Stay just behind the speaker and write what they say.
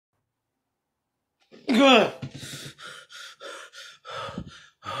Oh,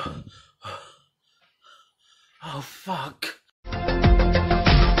 fuck.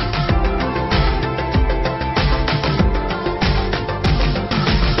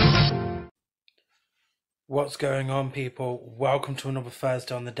 What's going on, people? Welcome to another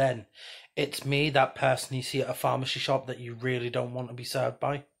Thursday on the Den. It's me, that person you see at a pharmacy shop that you really don't want to be served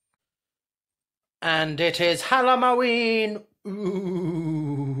by. And it is Halloween!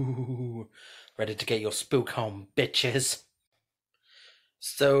 Ooh. Ready to get your spook on, bitches.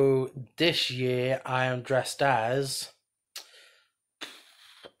 So, this year I am dressed as...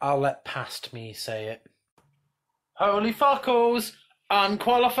 I'll let past me say it. Holy fuckles!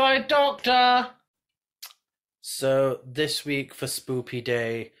 Unqualified doctor! So, this week for Spoopy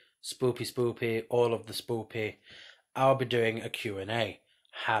Day, Spoopy, all of the Spoopy, I'll be doing a Q&A.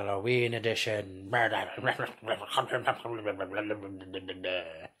 Halloween edition.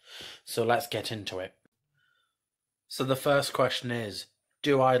 So let's get into it. So the first question is,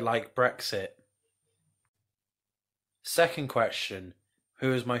 do I like Brexit? Second question,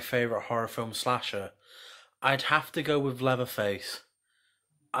 who is my favourite horror film slasher? I'd have to go with Leatherface.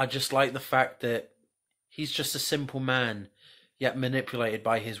 I just like the fact that he's just a simple man, yet manipulated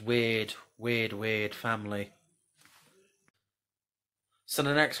by his weird family. So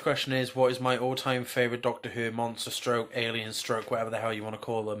the next question is, what is my all-time favourite Doctor Who, monster stroke, alien stroke, whatever the hell you want to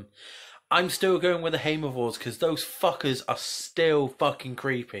call them? I'm still going with the Haemivores because those fuckers are still fucking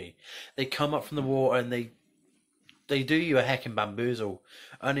creepy. They come up from the water and they do you a heckin' bamboozle.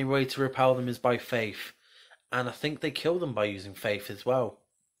 Only way to repel them is by faith. And I think they kill them by using faith as well.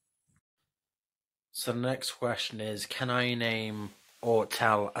 So the next question is, can I name or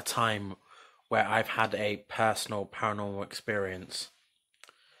tell a time where I've had a personal paranormal experience?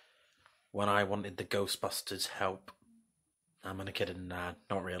 When I wanted the Ghostbusters help. I'm only kidding, nah,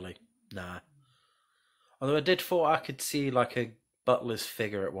 not really, nah. Although I did thought I could see like a butler's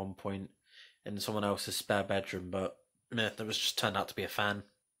figure at one point in someone else's spare bedroom, but meh, that was just turned out to be a fan.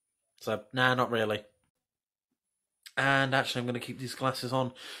 So, nah, not really. And actually, I'm going to keep these glasses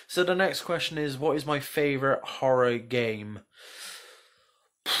on. So the next question is, what is my favourite horror game?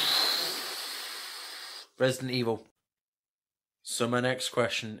 Resident Evil. So my next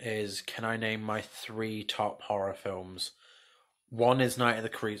question is, can I name my 3 top horror films? 1 is Night of the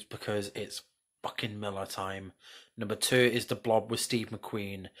Creeps because it's fucking Miller time. Number 2 is The Blob with Steve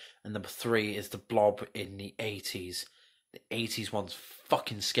McQueen. And number 3 is The Blob in the 80s. The 80s one's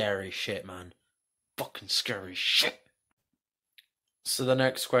fucking scary shit, man. Fucking scary shit. So the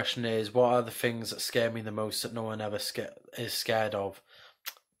next question is, what are the things that scare me the most that no one ever is scared of?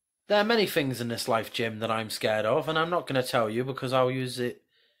 There are many things in this life, Jim, that I'm scared of, and I'm not going to tell you because I'll use it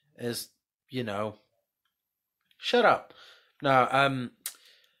as, you know... Shut up. No,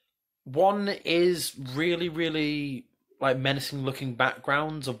 one is really, like, menacing-looking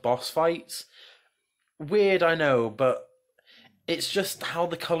backgrounds of boss fights. Weird, I know, but it's just how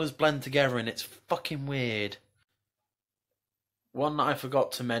the colours blend together, and it's fucking weird. One that I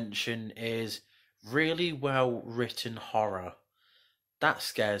forgot to mention is really well-written horror. That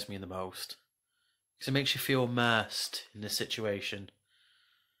scares me the most. Because it makes you feel immersed in the situation.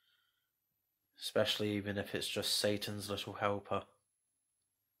 Especially even if it's just Satan's little helper.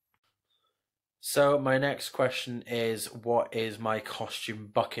 So my next question is, what is my costume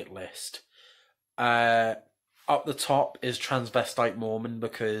bucket list? Up the top is Transvestite Mormon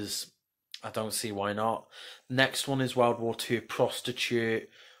because I don't see why not. Next one is World War II prostitute.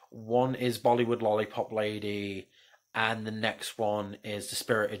 One is Bollywood Lollipop Lady. And the next one is The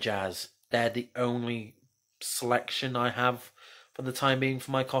Spirit of Jazz. They're the only selection I have for the time being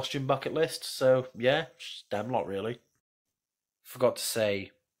for my costume bucket list. So, yeah, just them lot, really. Forgot to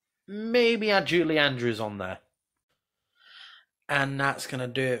say, maybe add Julie Andrews on there. And that's going to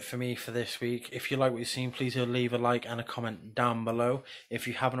do it for me for this week. If you like what you've seen, please do leave a like and a comment down below. If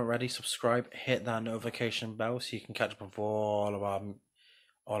you haven't already, subscribe, hit that notification bell so you can catch up with all of our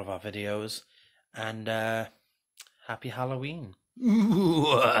videos. And, happy Halloween.